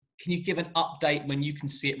can you give an update when you can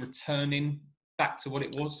see it returning back to what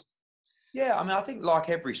it was? Yeah, I mean, I think like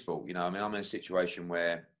every sport, you know, I mean, I'm in a situation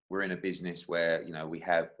where we're in a business where, you know, we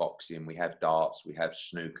have boxing, we have darts, we have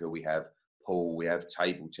snooker, we have pool, we have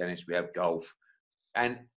table tennis, we have golf.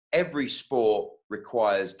 And every sport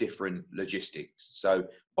requires different logistics. So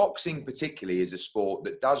boxing particularly is a sport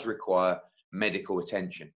that does require medical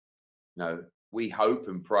attention. You know, we hope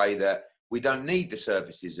and pray that we don't need the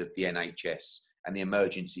services of the NHS and the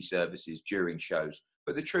emergency services during shows.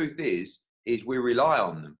 But the truth is we rely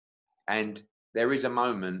on them. And there is a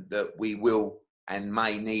moment that we will and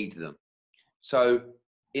may need them. So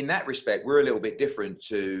in that respect, we're a little bit different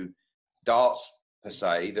to darts per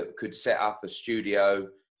se, that could set up a studio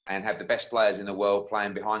and have the best players in the world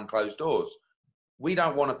playing behind closed doors. We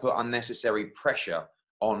don't want to put unnecessary pressure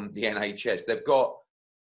on the NHS. They've got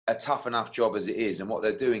a tough enough job as it is, and what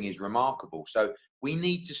they're doing is remarkable. So we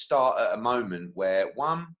need to start at a moment where,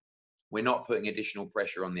 one, we're not putting additional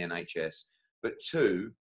pressure on the NHS, but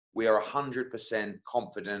two, we are 100%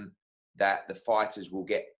 confident that the fighters will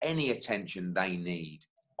get any attention they need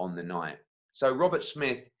on the night. So Robert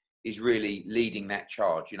Smith is really leading that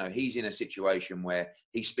charge. You know, he's in a situation where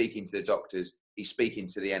he's speaking to the doctors, he's speaking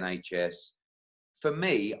to the NHS. For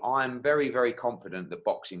me, I'm very, very confident that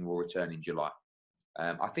boxing will return in July.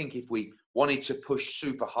 I think if we wanted to push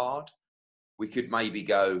super hard, we could maybe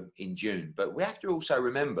go in June. But we have to also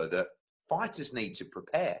remember that fighters need to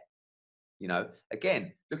prepare. You know,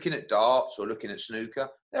 again, looking at darts or looking at snooker,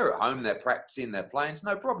 they're at home, they're practicing, they're playing. It's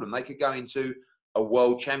no problem. They could go into a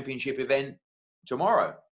world championship event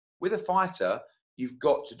tomorrow. With a fighter, you've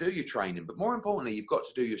got to do your training, but more importantly, you've got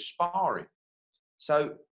to do your sparring.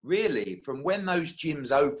 So really, from when those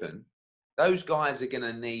gyms open, those guys are going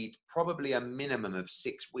to need probably a minimum of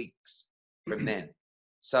 6 weeks from then.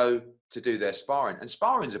 So to do their sparring, and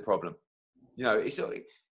sparring's a problem. You know, it's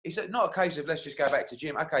not a case of let's just go back to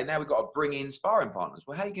gym. Okay, now we've got to bring in sparring partners.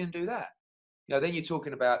 Well, how are you going to do that? You know, then you're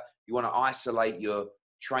talking about you want to isolate your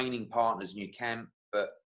training partners in your camp, but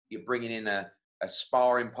you're bringing in a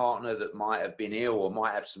sparring partner that might have been ill or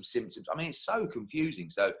might have some symptoms. I mean, it's so confusing.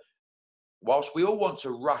 So whilst we all want to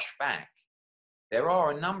rush back, there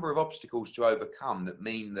are a number of obstacles to overcome that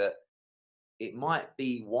mean that it might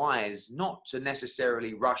be wise not to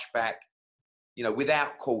necessarily rush back, you know,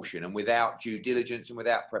 without caution and without due diligence and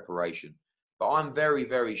without preparation. But I'm very,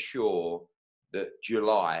 very sure that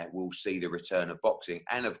July will see the return of boxing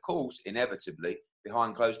and, of course, inevitably,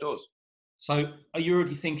 behind closed doors. So are you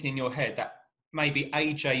already thinking in your head that maybe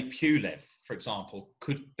AJ Pulev, for example,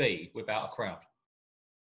 could be without a crowd?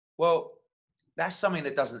 Well, that's something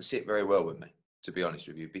that doesn't sit very well with me, to be honest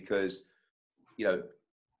with you, because, you know,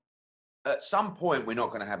 at some point we're not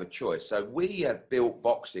going to have a choice. So we have built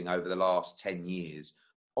boxing over the last 10 years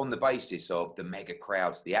on the basis of the mega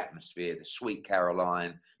crowds, the atmosphere, the Sweet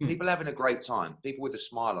Caroline, people having a great time, people with a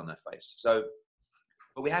smile on their face. So,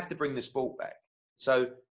 but we have to bring the sport back.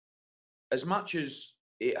 So as much as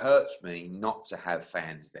it hurts me not to have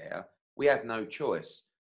fans there, we have no choice.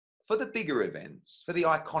 For the bigger events, for the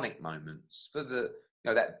iconic moments, for the, you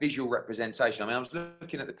know, that visual representation. I mean, I was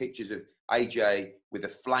looking at the pictures of AJ with the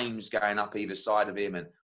flames going up either side of him and,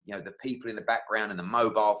 you know, the people in the background and the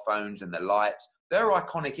mobile phones and the lights. They're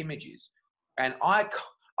iconic images. And I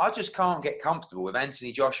just can't get comfortable with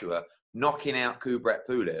Anthony Joshua knocking out Kubrat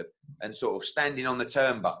Pulev and sort of standing on the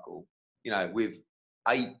turnbuckle, you know, with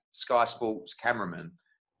 8 Sky Sports cameramen,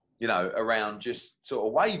 you know, around just sort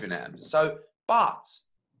of waving at him. So, but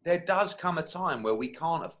there does come a time where we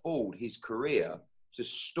can't afford his career to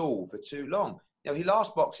stall for too long. You know, he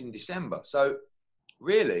last boxed in December. So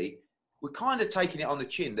really, we're kind of taking it on the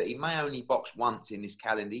chin that he may only box once in this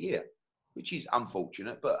calendar year, which is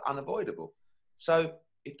unfortunate, but unavoidable. So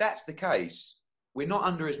if that's the case, we're not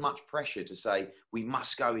under as much pressure to say, we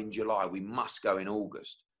must go in July, we must go in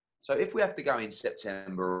August. So if we have to go in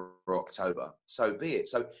September or October, so be it.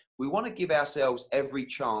 So we want to give ourselves every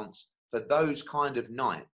chance for those kind of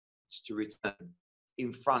nights to return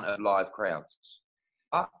in front of live crowds.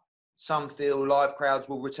 But some feel live crowds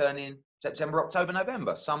will return in September, October,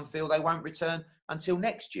 November. Some feel they won't return until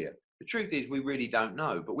next year. The truth is we really don't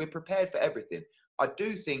know, but we're prepared for everything. I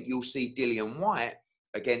do think you'll see Dillian Whyte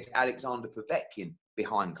against Alexander Povetkin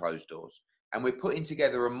behind closed doors. And we're putting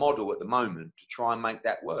together a model at the moment to try and make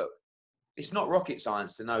that work. It's not rocket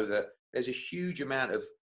science to know that there's a huge amount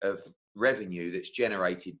of revenue that's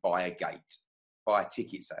generated by a gate, by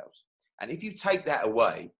ticket sales. And if you take that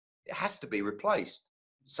away, it has to be replaced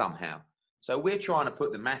somehow. So we're trying to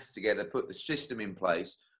put the maths together, put the system in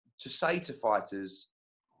place to say to fighters,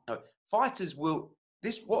 you know, fighters will,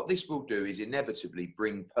 what this will do is inevitably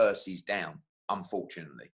bring purses down,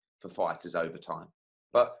 unfortunately. for fighters over time.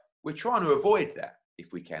 But we're trying to avoid that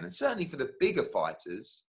if we can. And certainly for the bigger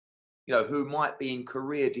fighters, you know, who might be in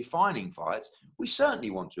career-defining fights, we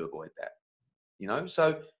certainly want to avoid that. You know,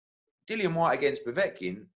 so Dillian Whyte against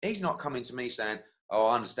Povetkin, he's not coming to me saying, oh,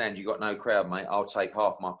 I understand you got no crowd, mate. I'll take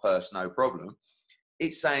half my purse, no problem.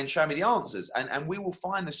 It's saying, show me the answers, and we will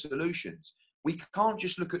find the solutions. We can't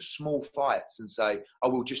just look at small fights and say, oh,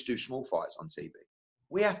 we'll just do small fights on TV.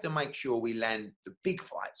 We have to make sure we land the big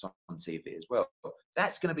fights on TV as well.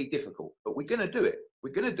 That's going to be difficult, but we're going to do it.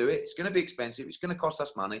 We're going to do it. It's going to be expensive. It's going to cost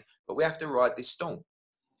us money, but we have to ride this storm.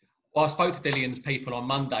 Well, I spoke to Dillian's people on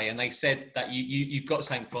Monday, and they said that you've got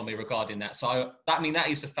something for me regarding that. So, that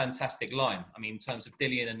is a fantastic line. I mean, in terms of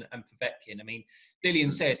Dillian and Povetkin, I mean,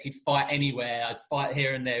 Dillian says he'd fight anywhere, I'd fight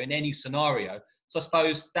here and there in any scenario. So I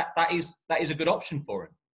suppose that is a good option for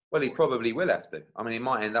him. Well, he probably will have to. I mean, he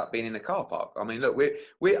might end up being in a car park. I mean, look,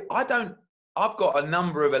 I've got a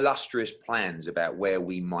number of illustrious plans about where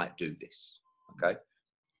we might do this. Okay.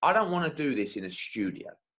 I don't want to do this in a studio,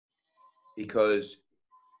 because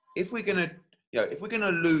if we're going to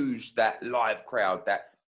lose that live crowd,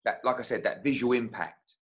 that, like I said, that visual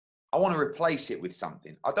impact, I want to replace it with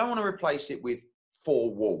something. I don't want to replace it with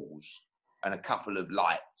 4 walls and a couple of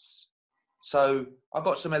lights. So I've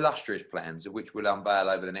got some illustrious plans of which we'll unveil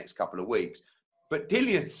over the next couple of weeks. But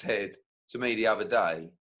Dillian said to me the other day,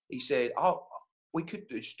 he said, oh, we could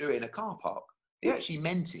just do it in a car park. He actually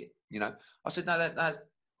meant it, you know. I said, no,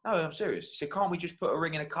 I'm serious. He said, can't we just put a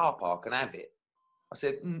ring in a car park and have it? I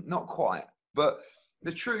said, not quite. But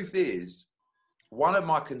the truth is, one of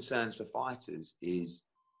my concerns for fighters is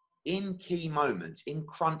in key moments, in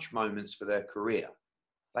crunch moments for their career,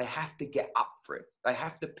 they have to get up for it. They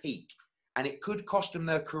have to peak. And it could cost them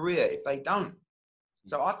their career if they don't.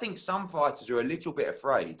 So I think some fighters are a little bit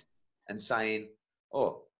afraid and saying,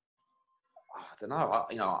 oh, I don't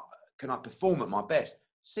know, can I perform at my best?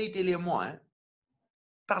 See, Dillian Whyte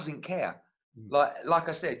doesn't care. Like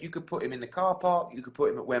I said, you could put him in the car park, you could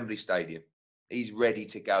put him at Wembley Stadium. He's ready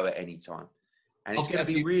to go at any time. And it's going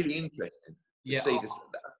to be really interesting to see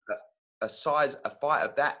a fight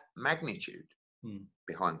of that magnitude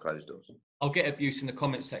behind closed doors. I'll get abuse in the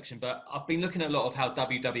comment section, but I've been looking at a lot of how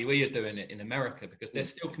WWE are doing it in America, because they're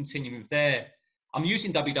still continuing with their... I'm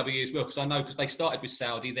using WWE as well, because I know, because they started with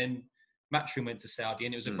Saudi, then Matchroom went to Saudi,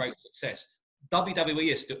 and it was a great success.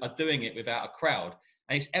 WWE are doing it without a crowd,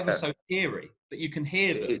 and it's ever so eerie that you can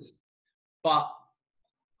hear them. But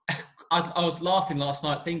I was laughing last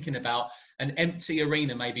night thinking about an empty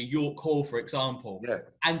arena, maybe York Hall, for example. Yeah.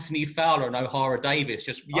 Anthony Fowler and O'Hara Davis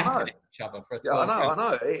just yapping at each other for a 12 I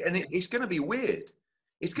know. And it's going to be weird.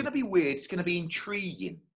 It's going to be weird. It's going to be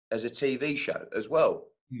intriguing as a TV show as well,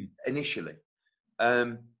 initially.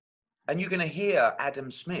 And you're going to hear Adam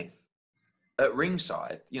Smith at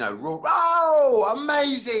ringside, you know, roar, oh,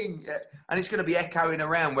 amazing. And it's going to be echoing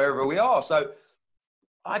around wherever we are. So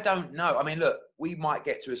I don't know. I mean, look, we might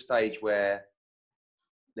get to a stage where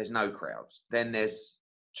there's no crowds. Then there's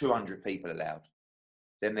 200 people allowed.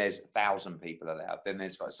 Then there's 1,000 people allowed. Then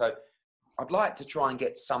there's... So I'd like to try and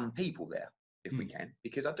get some people there if we can,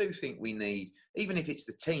 because I do think we need, even if it's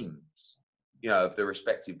the teams, you know, of the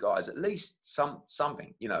respective guys, at least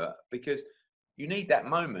something, you know, because you need that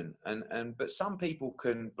moment. But some people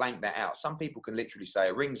can blank that out. Some people can literally say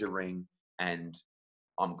a ring's a ring and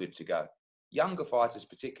I'm good to go. Younger fighters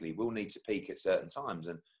particularly will need to peak at certain times,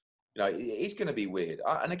 and you know, it's going to be weird.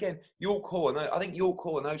 And again, York Hall, I think York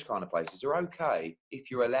Hall and those kind of places are okay if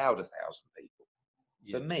you're allowed 1,000 people.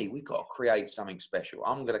 Yeah. For me, we've got to create something special.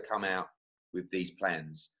 I'm going to come out with these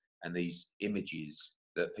plans and these images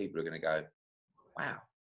that people are going to go, wow.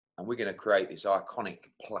 And we're going to create this iconic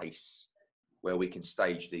place where we can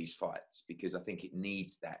stage these fights, because I think it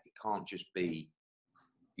needs that. It can't just be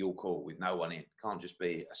York Hall with no one in. It can't just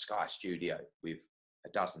be a Sky studio with a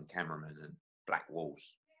dozen cameramen and black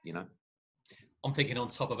walls. You know, I'm thinking on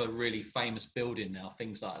top of a really famous building now,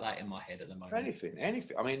 things like that in my head at the moment.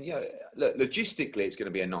 Anything. I mean, yeah, look, logistically, it's going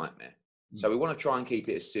to be a nightmare. So we want to try and keep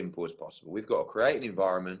it as simple as possible. We've got to create an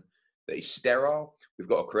environment that is sterile. We've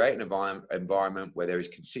got to create an environment where there is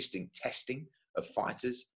consistent testing of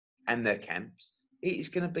fighters and their camps. It is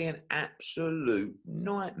going to be an absolute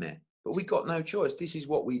nightmare, but we've got no choice. This is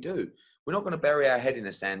what we do. We're not going to bury our head in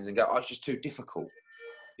the sands and go, oh, it's just too difficult.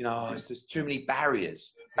 You know, it's just too many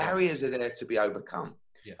barriers. Barriers are there to be overcome.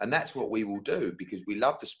 Yeah. And that's what we will do, because we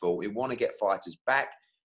love the sport. We want to get fighters back,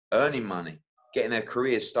 earning money, getting their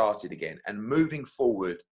careers started again, and moving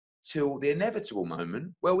forward till the inevitable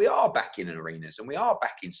moment where we are back in arenas and we are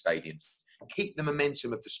back in stadiums. Keep the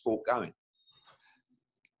momentum of the sport going.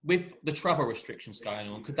 with the travel restrictions going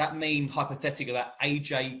on, could that mean hypothetically that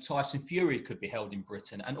AJ Tyson Fury could be held in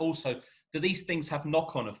Britain? And also, do these things have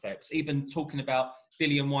knock-on effects? Even talking about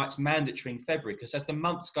Dillian White's mandatory in February, because as the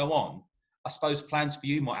months go on, I suppose plans for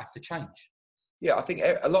you might have to change. Yeah, I think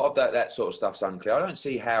a lot of that sort of stuff's unclear. I don't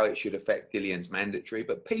see how it should affect Dillian's mandatory,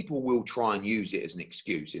 but people will try and use it as an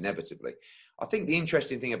excuse, inevitably. I think the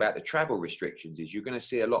interesting thing about the travel restrictions is you're going to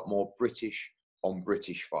see a lot more British on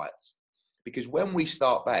British fights. Because when we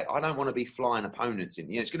start back, I don't want to be flying opponents in.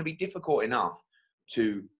 It's going to be difficult enough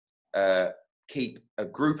to keep a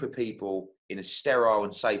group of people in a sterile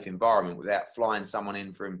and safe environment without flying someone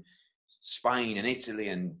in from Spain and Italy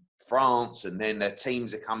and France, and then their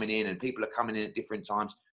teams are coming in and people are coming in at different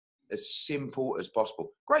times. As simple as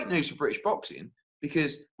possible. Great news for British boxing,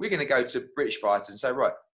 because we're going to go to British fighters and say,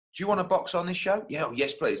 right, do you want to box on this show? Yeah, oh,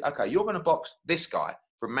 yes, please. Okay, you're going to box this guy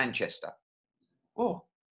from Manchester. Oh,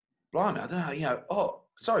 blimey, I don't know, oh,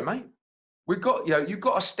 sorry, mate. We've got, you've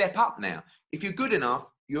got to step up now. If you're good enough,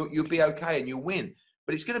 you'll be okay and you'll win.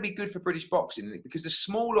 But it's going to be good for British boxing because the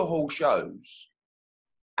smaller hall shows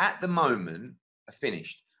at the moment are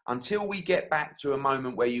finished. Until we get back to a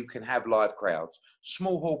moment where you can have live crowds,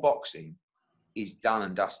 small hall boxing is done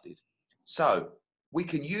and dusted. So we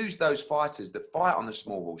can use those fighters that fight on the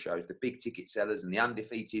small hall shows, the big ticket sellers and the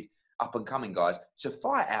undefeated up and coming guys, to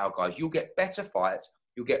fight our guys. You'll get better fights.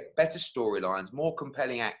 You'll get better storylines, more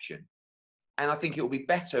compelling action. And I think it will be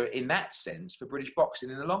better in that sense for British boxing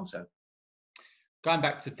in the long term. Going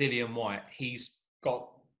back to Dillian White, he's got,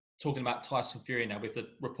 talking about Tyson Fury now, with the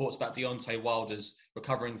reports about Deontay Wilder's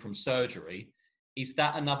recovering from surgery. Is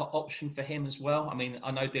that another option for him as well? I mean,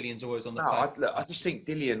 I know Dillian's always on the phone. I just think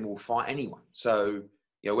Dillian will fight anyone. So,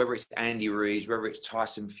 whether it's Andy Ruiz, whether it's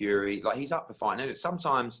Tyson Fury, like he's up for fighting. And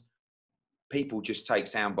sometimes people just take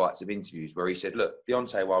sound bites of interviews where he said, look,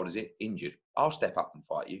 Deontay Wilder's injured. I'll step up and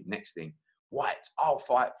fight you. Next thing, White, I'll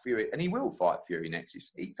fight Fury. And he will fight Fury next.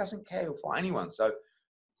 He doesn't care. He'll fight anyone. So,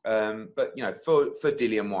 but, for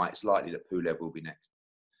Dillian White, it's likely that Pulev will be next.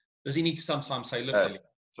 Does he need to sometimes say, look, Dillian?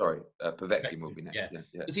 Sorry, Povetkin will be next.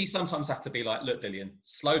 Yeah. Does he sometimes have to be like, look, Dillian,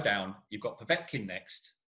 slow down. You've got Povetkin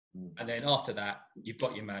next. And then after that, you've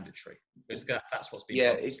got your mandatory. That's what's been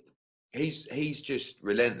done. He's just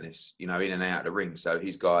relentless, in and out of the ring. So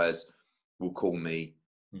his guys will call me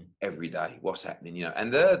every day. What's happening?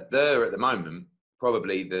 And they're at the moment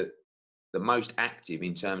probably the most active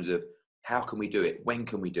in terms of how can we do it? When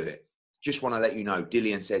can we do it? Just want to let you know,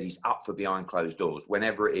 Dillian says he's up for behind closed doors.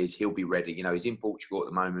 Whenever it is, he'll be ready. He's in Portugal at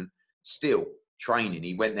the moment, still training.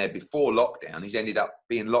 He went there before lockdown. He's ended up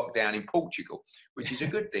being locked down in Portugal, which is a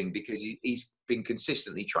good thing because he's been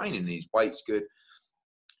consistently training. His weight's good.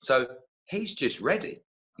 So he's just ready,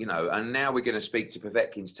 and now we're going to speak to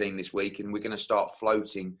Povetkin's team this week and we're going to start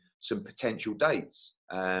floating some potential dates.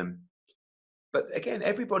 But again,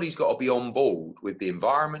 everybody's got to be on board with the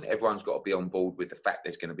environment. Everyone's got to be on board with the fact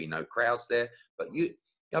there's going to be no crowds there. But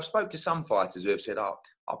I've spoke to some fighters who have said, I'd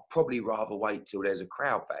probably rather wait till there's a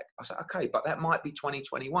crowd back. I said, okay, but that might be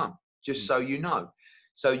 2021, just so you know.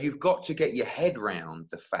 So you've got to get your head round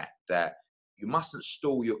the fact that you mustn't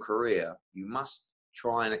stall your career. You must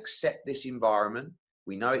try and accept this environment.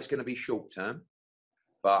 We know it's going to be short term,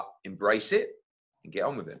 but embrace it and get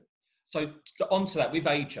on with it. So onto that, with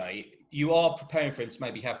AJ, you are preparing for him to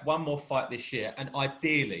maybe have one more fight this year and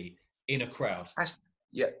ideally in a crowd.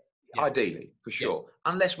 Ideally, for sure.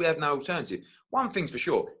 Yeah. Unless we have no alternative. One thing's for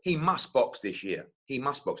sure, he must box this year. He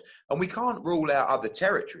must box. And we can't rule out other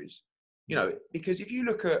territories, because if you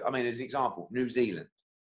look at, as an example, New Zealand.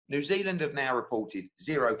 New Zealand have now reported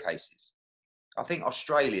 0 cases. I think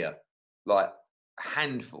Australia, like a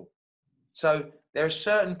handful. So there are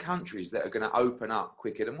certain countries that are going to open up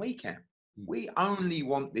quicker than we can. We only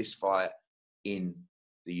want this fight in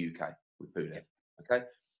the UK with Pulev. Okay.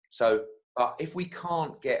 So, but if we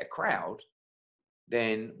can't get a crowd,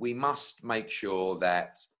 then we must make sure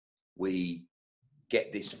that we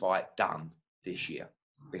get this fight done this year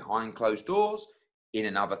behind closed doors in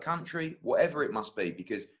another country, whatever it must be,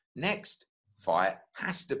 because next fight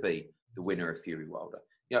has to be the winner of Fury Wilder.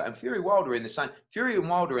 And Fury Wilder Fury and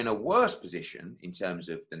Wilder in a worse position in terms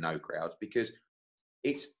of the no crowds, because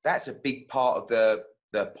that's a big part of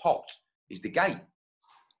the pot is the gate.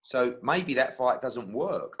 So maybe that fight doesn't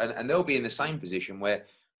work. And they'll be in the same position where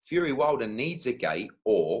Fury Wilder needs a gate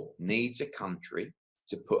or needs a country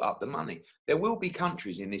to put up the money. There will be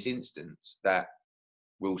countries in this instance that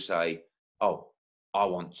will say, oh, I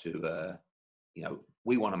want to,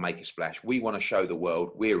 we want to make a splash. We want to show the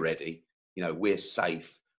world we're ready. We're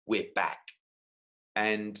safe. We're back.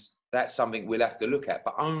 And that's something we'll have to look at,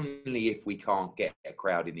 but only if we can't get a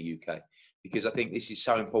crowd in the UK. because I think this is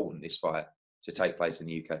so important, this fight, to take place in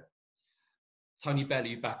the UK. Tony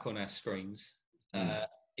Bellewa back on our screens.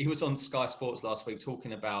 He was on Sky Sports last week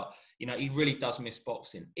talking about, he really does miss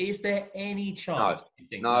boxing. Is there any chance?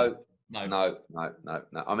 No.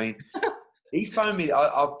 I mean, he phoned me.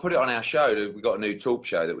 I'll put it on our show. We've got a new talk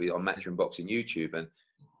show that we on Matchroom Boxing YouTube, and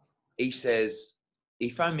he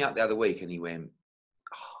phoned me up the other week and he went,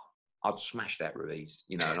 I'd smash that Ruiz,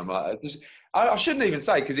 and I'm like, I shouldn't even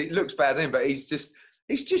say because it looks bad then, but he's just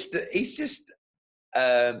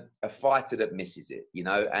a fighter that misses it,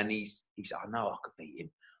 and he's I know I could beat him.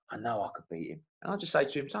 And I just say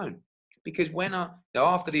to him, Tone, because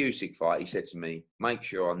after the Usyk fight, he said to me, make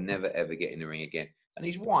sure I never ever get in the ring again, and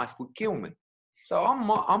his wife would kill me. So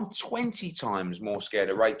I'm 20 times more scared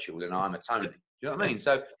of Rachel than I am of Tony. Do you know what I mean?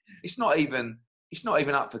 So it's not even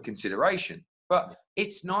up for consideration. But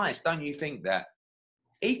it's nice, don't you think, that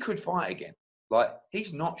he could fight again? Like,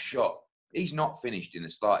 he's not shot. He's not finished in the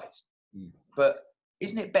slightest. But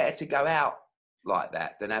isn't it better to go out like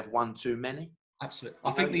that than have one too many? Absolutely.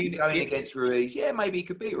 I think going against Ruiz, maybe he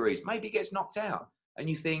could beat Ruiz. Maybe he gets knocked out. And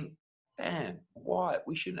you think, damn, why?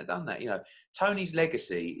 We shouldn't have done that. Tony's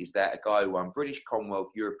legacy is that a guy who won British,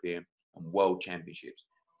 Commonwealth, European and World Championships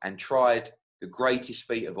and tried the greatest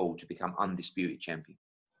feat of all to become undisputed champion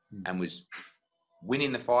and was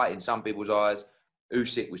winning the fight in some people's eyes.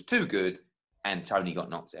 Usyk was too good and Tony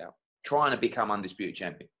got knocked out. Trying to become undisputed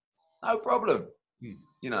champion. No problem.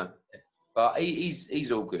 But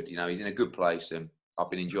he's all good. He's in a good place and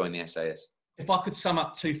I've been enjoying the SAS. If I could sum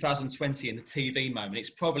up 2020 in the TV moment,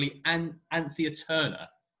 it's probably Anthea Turner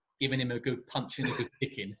giving him a good punch and a good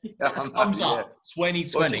kicking. Thumbs up,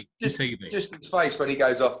 2020 TV. Just his face when he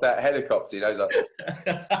goes off that helicopter,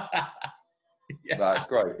 That's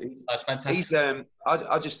great. That's fantastic.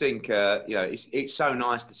 I just think, it's so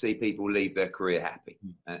nice to see people leave their career happy.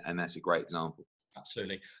 And that's a great example.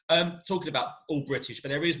 Absolutely. Talking about all British, but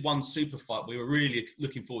there is one super fight we were really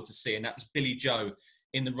looking forward to seeing. That was Billy Joe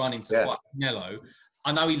in the run-in to fight Canelo.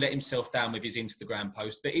 I know he let himself down with his Instagram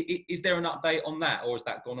post, but is there an update on that, or has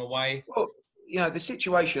that gone away? Well, the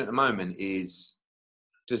situation at the moment is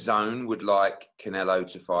DAZN would like Canelo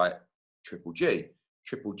to fight Triple G.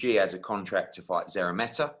 Triple G has a contract to fight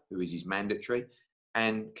Zerameta, who is his mandatory,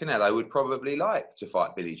 and Canelo would probably like to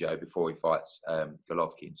fight Billy Joe before he fights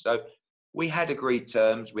Golovkin. So we had agreed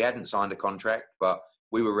terms. We hadn't signed a contract, but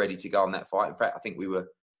we were ready to go on that fight. In fact, I think we were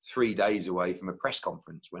 3 days away from a press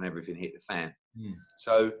conference when everything hit the fan.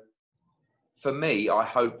 So for me, I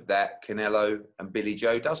hope that Canelo and Billy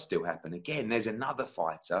Joe does still happen. Again, there's another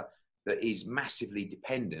fighter that is massively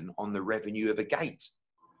dependent on the revenue of a gate.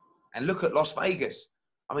 And look at Las Vegas.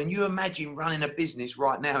 I mean, you imagine running a business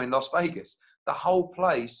right now in Las Vegas. The whole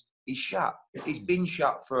place is shut. It's been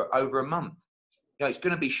shut for over a month. It's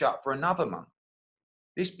going to be shut for another month.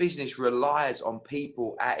 This business relies on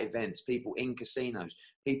people at events, people in casinos,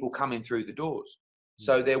 people coming through the doors.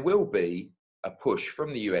 So there will be a push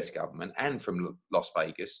from the US government and from Las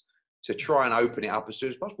Vegas to try and open it up as soon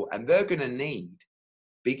as possible. And they're going to need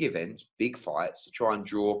big events, big fights to try and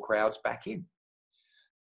draw crowds back in.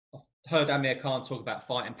 I've heard Amir Khan talk about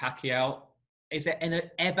fighting Pacquiao. Is there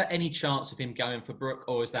ever any chance of him going for Brook,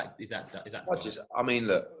 or is that?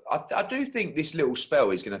 Look, I do think this little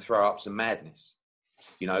spell is going to throw up some madness,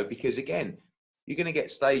 because again, you're going to get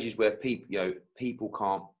stages where people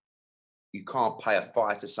can't. You can't pay a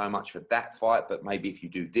fighter so much for that fight, but maybe if you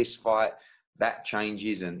do this fight, that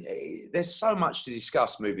changes, and there's so much to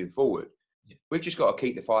discuss moving forward. Yeah. We've just got to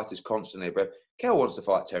keep the fighters constantly. But Kell wants to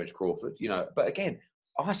fight Terence Crawford, But again,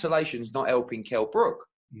 isolation's not helping Kell Brook.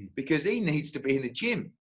 Because he needs to be in the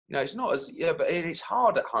gym. It's not as but it's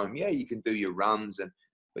hard at home. Yeah, you can do your runs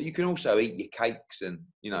but you can also eat your cakes and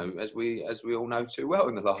as we all know too well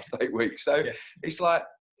in the last 8 weeks. So it's like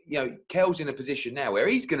Kell's in a position now where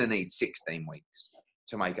he's going to need 16 weeks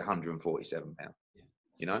to make 147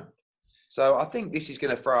 pounds. So I think this is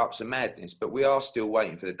going to throw up some madness, but we are still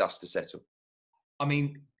waiting for the dust to settle. I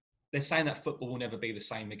mean, they're saying that football will never be the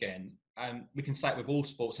same again. We can say it with all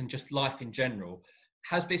sports and just life in general.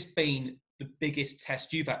 Has this been the biggest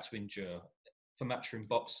test you've had to endure for Matchroom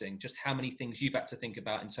Boxing? Just how many things you've had to think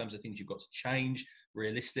about in terms of things you've got to change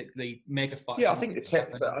realistically, mega fights? Yeah, I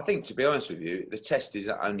think to be honest with you, the test is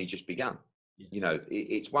only just begun. Yeah.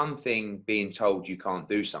 It's one thing being told you can't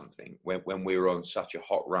do something when we were on such a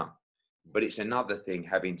hot run, but it's another thing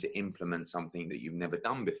having to implement something that you've never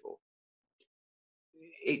done before.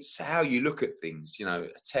 It's how you look at things. A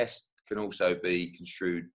test can also be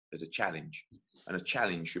construed as a challenge, and a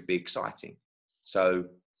challenge should be exciting. So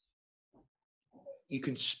you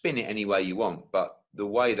can spin it any way you want, but the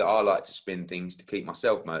way that I like to spin things to keep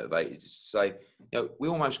myself motivated is to say, we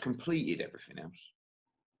almost completed everything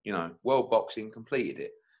else. World boxing completed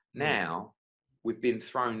it. Now we've been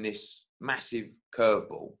thrown this massive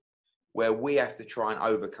curveball where we have to try and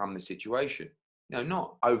overcome the situation.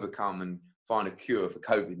 Not overcome and find a cure for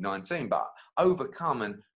COVID-19, but overcome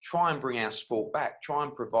and try and bring our sport back, try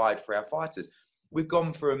and provide for our fighters. We've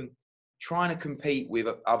gone from trying to compete with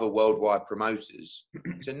other worldwide promoters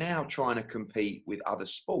to now trying to compete with other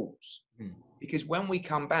sports. Because when we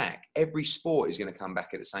come back, every sport is going to come back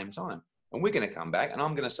at the same time. And we're going to come back and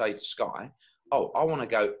I'm going to say to Sky, I want to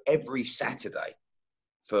go every Saturday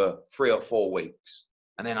for 3 or 4 weeks.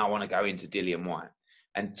 And then I want to go into Dillian White.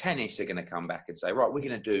 And tennis are going to come back and say, right, we're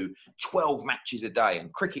going to do 12 matches a day.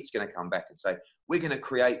 And cricket's going to come back and say, we're going to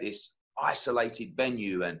create this isolated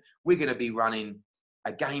venue and we're going to be running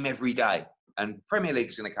a game every day. And Premier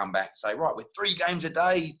League's going to come back and say, right, we're 3 games a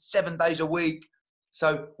day, 7 days a week.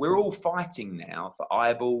 So we're all fighting now for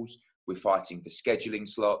eyeballs. We're fighting for scheduling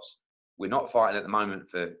slots. We're not fighting at the moment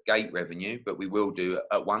for gate revenue, but we will do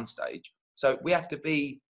at one stage. So we have to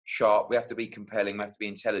be sharp. We have to be compelling. We have to be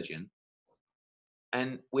intelligent.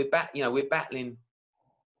 And we're battling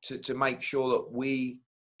to make sure that we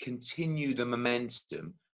continue the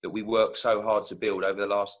momentum that we worked so hard to build over the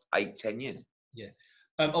last 8-10 years. Yeah.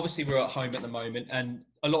 Obviously, we're at home at the moment, and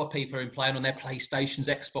a lot of people are playing on their PlayStations,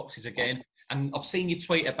 Xboxes again. And I've seen you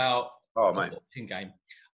tweet about a boxing game.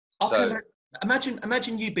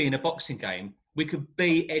 Imagine you being a boxing game. We could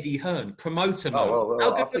be Eddie Hearn, promoter mode.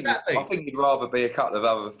 How good would that be? I think you'd rather be a couple of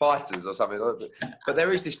other fighters or something. But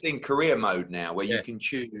there is this thing, career mode now, where you can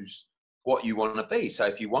choose what you want to be. So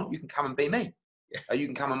if you want, you can come and be me. Or you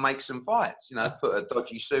can come and make some fights. Put a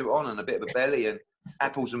dodgy suit on and a bit of a belly and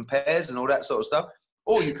apples and pears and all that sort of stuff.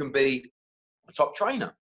 Or you can be a top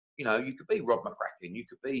trainer. You could be Rob McCracken. You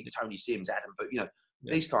could be Tony Sims, Adam. But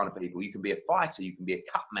these kind of people. You can be a fighter. You can be a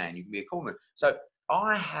cut man. You can be a corner. So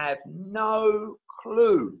I have no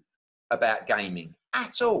clue about gaming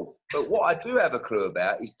at all. But what I do have a clue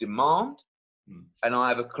about is demand. And I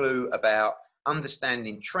have a clue about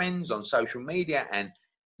understanding trends on social media and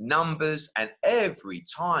numbers. And every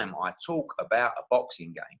time I talk about a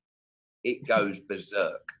boxing game, it goes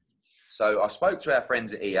berserk. So I spoke to our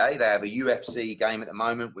friends at EA. They have a UFC game at the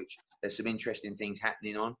moment, which there's some interesting things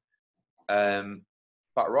happening on.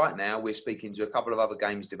 But right now, we're speaking to a couple of other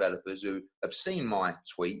games developers who have seen my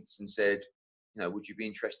tweets and said, would you be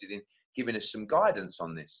interested in giving us some guidance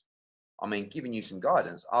on this? I mean, giving you some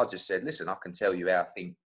guidance. I just said, listen, I can tell you how I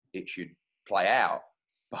think it should play out,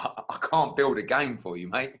 but I can't build a game for you,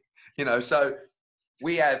 mate. So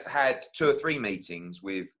we have had 2 or 3 meetings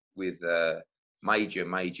with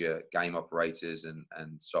major game operators and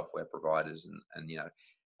software providers. And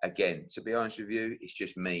again, to be honest with you, it's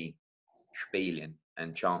just me spieling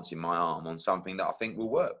and chancing my arm on something that I think will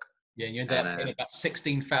work. Yeah, and you ended up getting about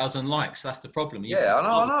 16,000 likes. That's the problem. I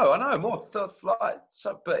know. More stuff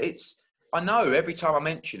but I know every time I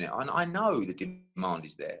mention it, I know the demand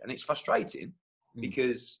is there. And it's frustrating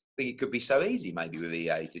because I think it could be so easy maybe with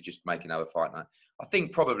EA to just make another fight night. I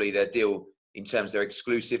think probably their deal in terms of their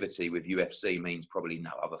exclusivity with UFC means probably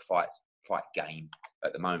no other fight game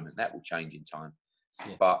at the moment. That will change in time.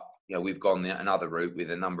 Yeah. But we've gone another route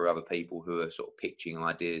with a number of other people who are sort of pitching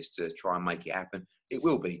ideas to try and make it happen. It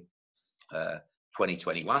will be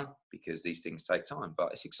 2021 because these things take time,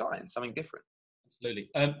 but it's exciting, something different. Absolutely.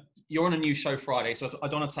 You're on a new show Friday, so I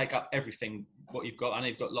don't want to take up everything what you've got. I know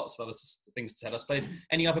you've got lots of other things to tell us, but is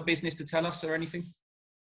any other business to tell us or anything?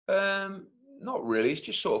 Not really. It's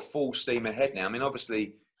just sort of full steam ahead now. I mean,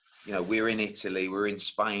 obviously, we're in Italy, we're in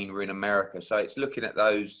Spain, we're in America, so it's looking at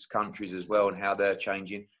those countries as well and how they're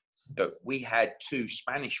changing. We had 2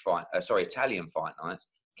 Italian fight nights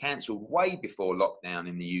cancelled way before lockdown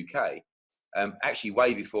in the UK. Actually,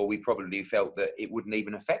 way before we probably felt that it wouldn't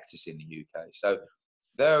even affect us in the UK. So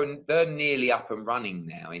they're nearly up and running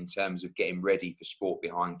now in terms of getting ready for sport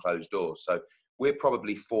behind closed doors. So we're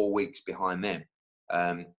probably 4 weeks behind them.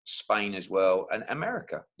 Spain as well, and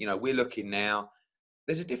America. We're looking now.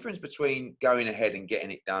 There's a difference between going ahead and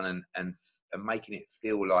getting it done and making it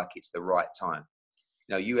feel like it's the right time.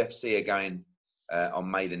 UFC are going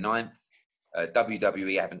on May the 9th.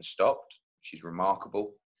 WWE haven't stopped, which is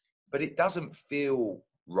remarkable, but it doesn't feel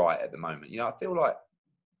right at the moment. I feel like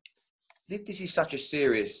this is such a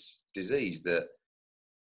serious disease that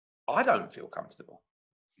I don't feel comfortable.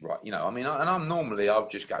 Right, I'll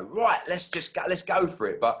just go, right, let's go for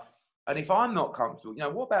it. And if I'm not comfortable,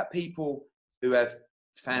 what about people who have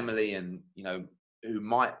family and, who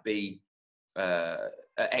might be at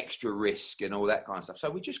extra risk and all that kind of stuff. So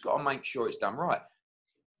we just got to make sure it's done right.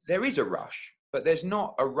 There is a rush. but there's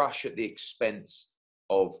not a rush at the expense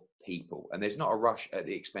of people, and there's not a rush at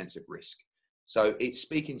the expense of risk. So it's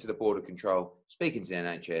speaking to the Board of Control, speaking to the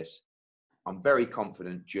NHS. I'm very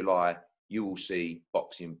confident July you will see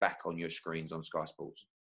boxing back on your screens on Sky Sports.